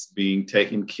is being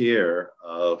taken care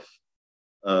of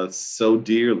so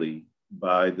dearly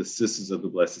by the Sisters of the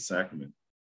Blessed Sacrament.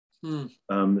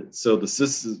 So the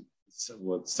Sisters,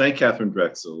 St. Catherine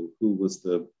Drexel, who was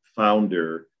the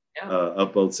founder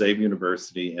of both Xavier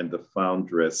University and the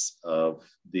foundress of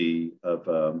the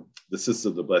Sisters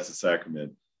of the Blessed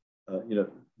Sacrament,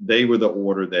 they were the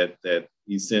order that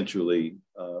essentially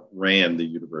ran the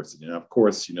university. And of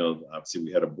course, obviously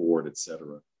we had a board, et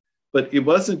cetera. But it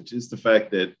wasn't just the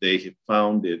fact that they had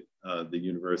founded the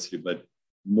university, but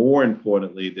more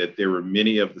importantly, that there were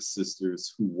many of the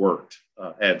sisters who worked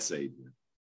at Xavier,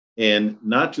 and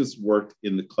not just worked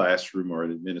in the classroom or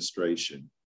in administration,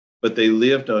 but they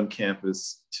lived on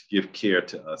campus to give care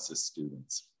to us as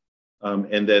students.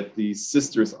 And that these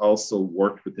sisters also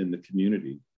worked within the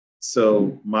community.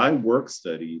 So my work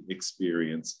study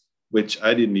experience, which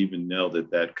I didn't even know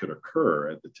that could occur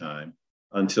at the time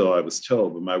until I was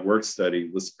told, but my work study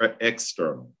was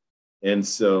external. And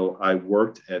so I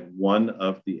worked at one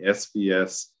of the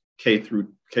SBS K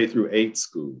through 8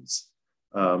 schools.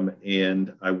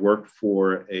 And I worked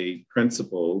for a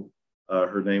principal.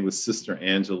 Her name was Sister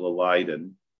Angela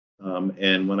Leiden.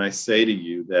 And when I say to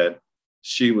you that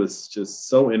she was just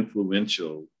so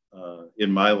influential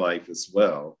in my life as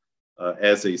well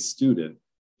as a student,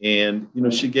 and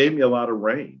she gave me a lot of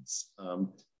reins.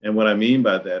 And what I mean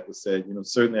by that was that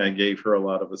certainly I gave her a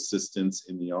lot of assistance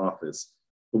in the office.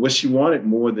 But what she wanted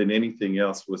more than anything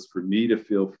else was for me to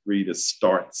feel free to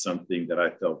start something that I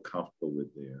felt comfortable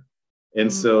with there.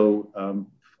 And so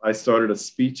I started a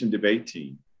speech and debate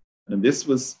team. And this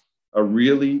was a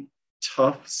really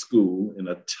tough school in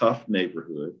a tough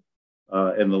neighborhood.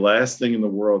 And the last thing in the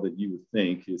world that you would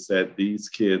think is that these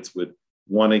kids would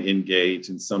want to engage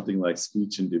in something like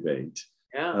speech and debate.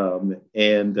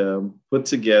 And put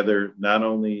together not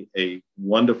only a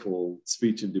wonderful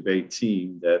speech and debate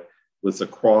team that was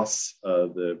across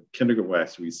the kindergarten,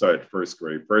 actually we started first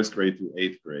grade through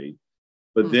 8th grade,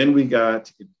 but then we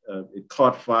got, it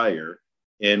caught fire,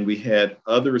 and we had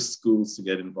other schools to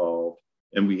get involved,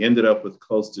 and we ended up with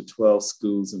close to 12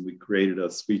 schools, and we created a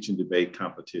speech and debate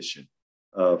competition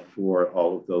for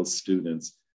all of those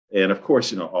students. And of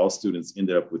course, all students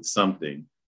ended up with something,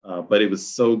 but it was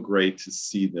so great to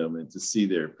see them and to see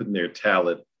putting their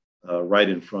talent right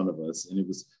in front of us. And it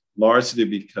was largely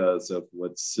because of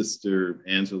what Sister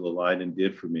Angela Leiden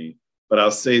did for me. But I'll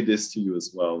say this to you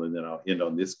as well, and then I'll end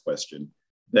on this question,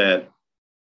 that,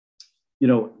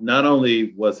 not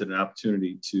only was it an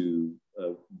opportunity to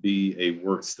be a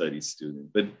work study student,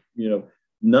 but,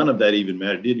 none of that even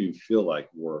mattered. It didn't even feel like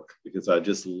work because I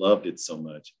just loved it so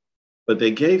much. But they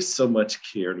gave so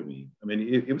much care to me. I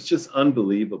mean, it was just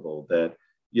unbelievable that,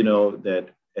 that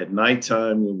at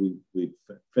nighttime when we'd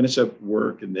finish up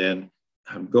work and then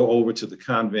go over to the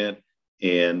convent,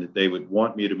 and they would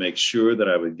want me to make sure that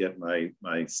I would get my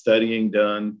studying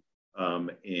done.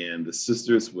 And the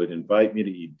sisters would invite me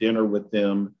to eat dinner with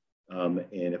them. And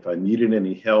if I needed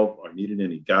any help or needed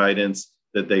any guidance,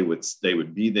 that they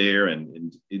would be there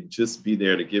and just be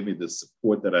there to give me the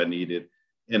support that I needed.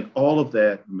 And all of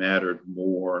that mattered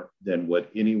more than what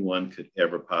anyone could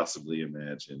ever possibly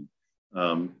imagine.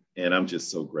 And I'm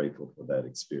just so grateful for that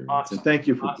experience. Awesome. And thank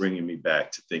you for bringing me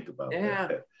back to think about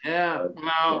that.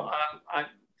 Wow.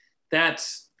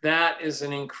 That is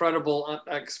an incredible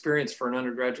experience for an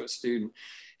undergraduate student.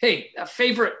 Hey, a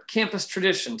favorite campus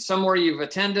tradition, somewhere you've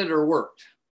attended or worked?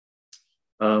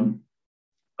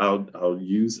 I'll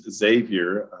use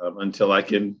Xavier until I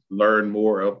can learn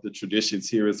more of the traditions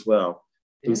here as well.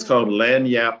 It was called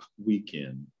Lagniappe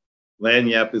Weekend.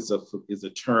 Lagniappe is a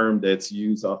term that's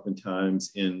used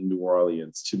oftentimes in New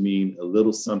Orleans to mean a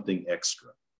little something extra.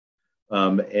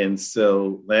 And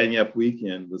so Lagniappe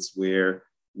Weekend was where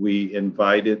we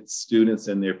invited students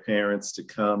and their parents to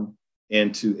come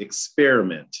and to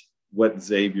experiment what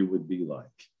Xavier would be like.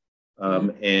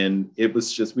 And it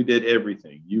was just, we did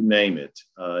everything, you name it,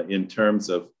 in terms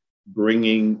of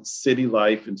bringing city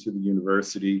life into the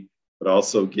university, but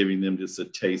also giving them just a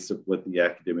taste of what the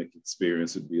academic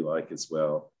experience would be like as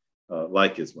well.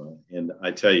 And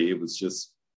I tell you, it was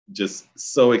just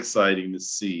so exciting to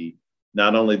see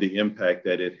not only the impact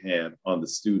that it had on the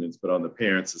students, but on the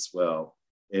parents as well.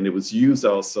 And it was used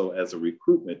also as a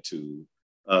recruitment tool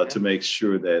to make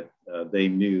sure that they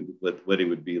knew what it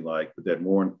would be like, but that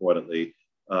more importantly,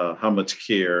 how much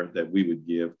care that we would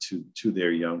give to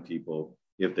their young people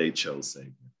if they chose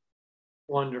Xavier.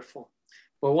 Wonderful.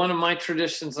 Well, one of my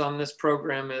traditions on this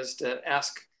program is to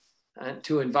ask and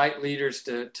to invite leaders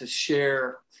to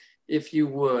share, if you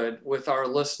would, with our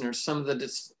listeners, some of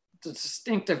the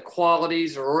distinctive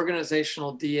qualities or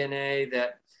organizational DNA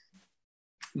that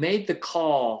made the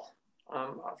call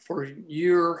for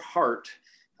your heart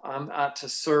to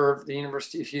serve the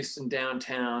University of Houston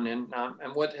downtown,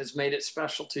 and what has made it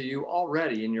special to you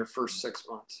already in your first 6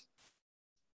 months?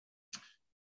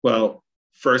 Well,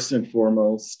 first and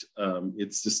foremost,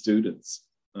 it's the students,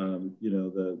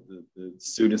 the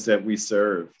students that we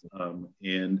serve,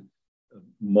 and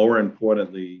more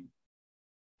importantly,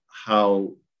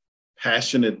 how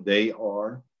passionate they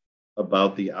are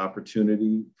about the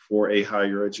opportunity for a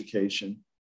higher education,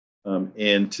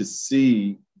 and to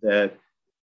see that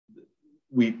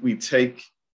we take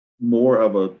more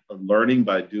of a learning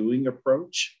by doing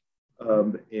approach.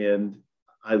 And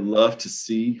I love to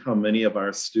see how many of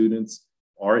our students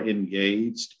are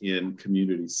engaged in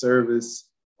community service,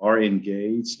 are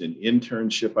engaged in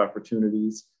internship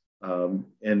opportunities,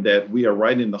 and that we are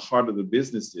right in the heart of the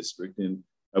business district. And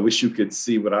I wish you could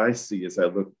see what I see as I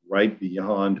look right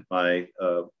beyond my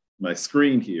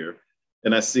screen here.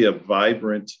 And I see a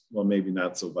vibrant, well, maybe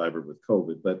not so vibrant with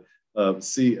COVID, but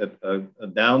see a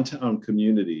downtown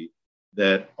community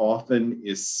that often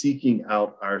is seeking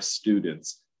out our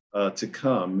students to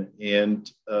come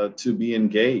and to be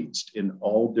engaged in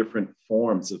all different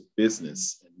forms of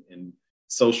business and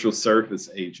social service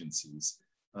agencies,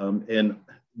 and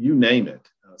you name it,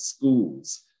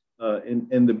 schools.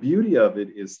 And the beauty of it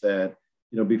is that,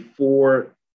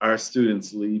 before our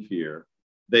students leave here,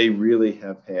 they really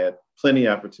have had plenty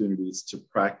of opportunities to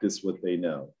practice what they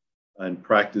know and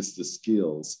practice the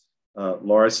skills,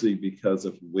 largely because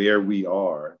of where we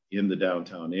are in the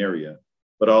downtown area,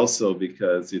 but also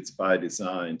because it's by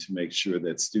design to make sure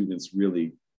that students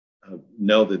really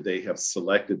know that they have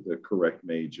selected the correct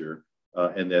major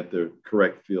and that the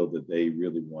correct field that they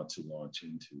really want to launch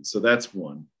into. So that's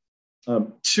one.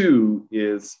 Two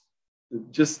is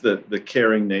just the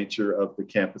caring nature of the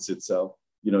campus itself.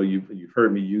 You've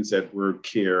heard me use that word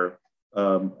care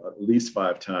at least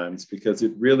 5 times, because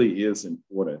it really is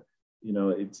important.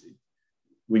 It's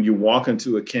when you walk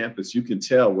into a campus, you can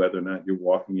tell whether or not you're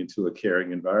walking into a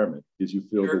caring environment because you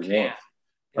feel the warmth.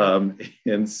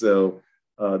 Yeah. And so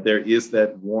there is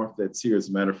that warmth that's here. As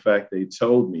a matter of fact, they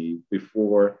told me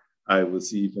before I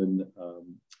was even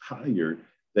hired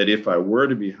that if I were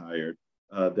to be hired,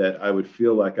 that I would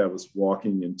feel like I was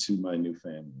walking into my new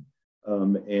family.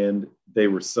 And they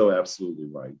were so absolutely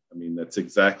right. I mean, that's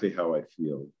exactly how I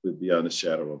feel, beyond a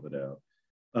shadow of a doubt.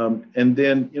 And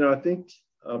then, I think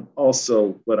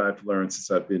also what I've learned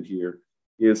since I've been here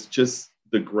is just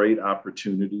the great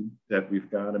opportunity that we've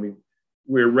got. I mean,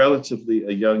 we're relatively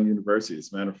a young university.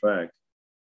 As a matter of fact,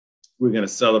 we're going to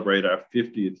celebrate our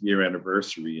 50th year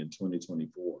anniversary in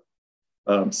 2024.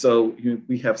 So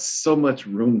we have so much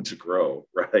room to grow,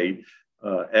 right?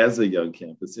 As a young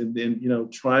campus, and then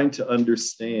trying to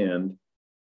understand,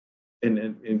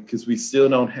 and because we still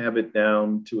don't have it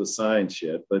down to a science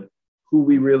yet, but who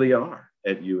we really are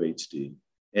at UHD,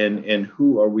 and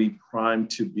who are we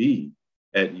primed to be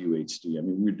at UHD. I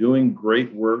mean, we're doing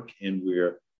great work, and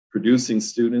we're producing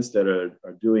students that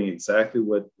are doing exactly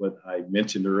what I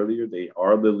mentioned earlier. They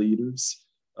are the leaders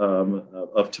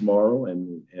of tomorrow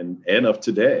and of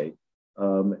today,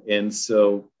 and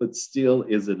so, but still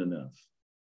isn't enough.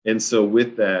 And so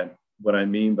with that, what I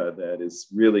mean by that is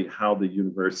really how the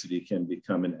university can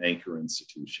become an anchor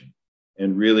institution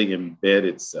and really embed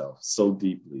itself so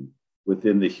deeply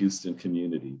within the Houston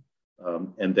community.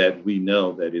 And that we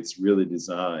know that it's really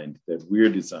designed, that we're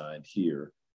designed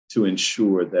here to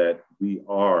ensure that we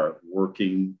are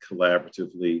working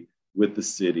collaboratively with the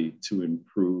city to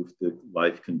improve the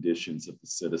life conditions of the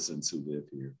citizens who live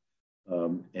here.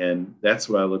 And that's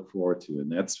what I look forward to.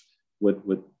 And that's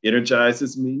what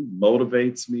energizes me,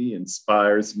 motivates me,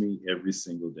 inspires me every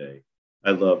single day. I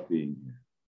love being here.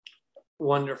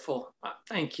 Wonderful.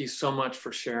 Thank you so much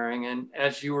for sharing. And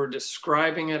as you were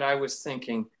describing it, I was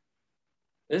thinking,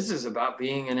 this is about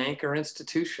being an anchor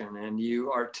institution, and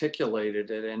you articulated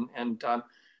it. And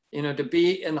to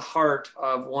be in the heart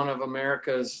of one of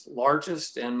America's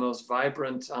largest and most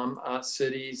vibrant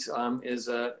cities is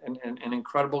an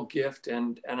incredible gift.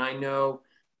 And I know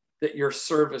that your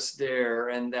service there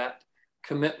and that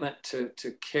commitment to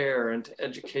care and to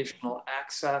educational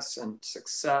access and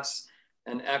success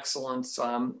and excellence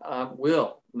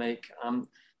will make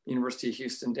University of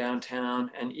Houston downtown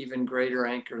an even greater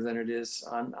anchor than it is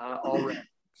already.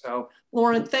 So,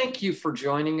 Lauren, thank you for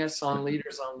joining us on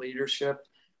Leaders on Leadership.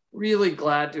 Really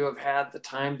glad to have had the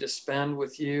time to spend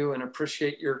with you, and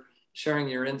appreciate your sharing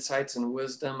your insights and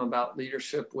wisdom about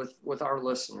leadership with our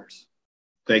listeners.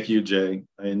 Thank you, Jay.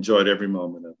 I enjoyed every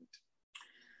moment of it.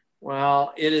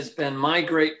 Well, it has been my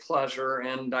great pleasure,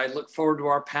 and I look forward to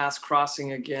our paths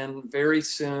crossing again very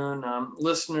soon.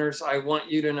 Listeners, I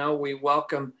want you to know we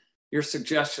welcome your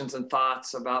suggestions and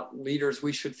thoughts about leaders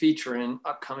we should feature in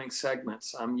upcoming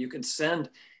segments. You can send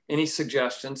any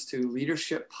suggestions to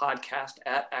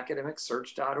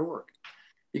leadershippodcast@academicsearch.org.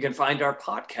 You can find our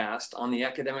podcast on the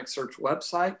Academic Search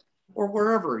website or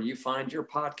wherever you find your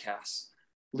podcasts.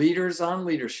 Leaders on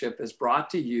Leadership is brought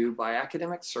to you by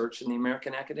Academic Search and the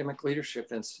American Academic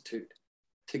Leadership Institute.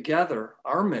 Together,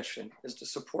 our mission is to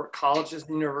support colleges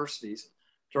and universities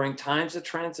during times of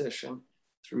transition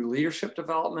through leadership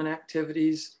development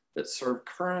activities that serve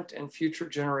current and future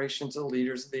generations of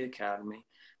leaders of the Academy.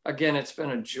 Again, it's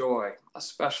been a joy, a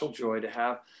special joy to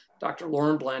have Dr.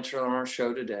 Lauren Blanchard on our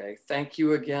show today. Thank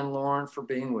you again, Lauren, for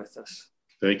being with us.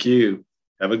 Thank you.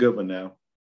 Have a good one now.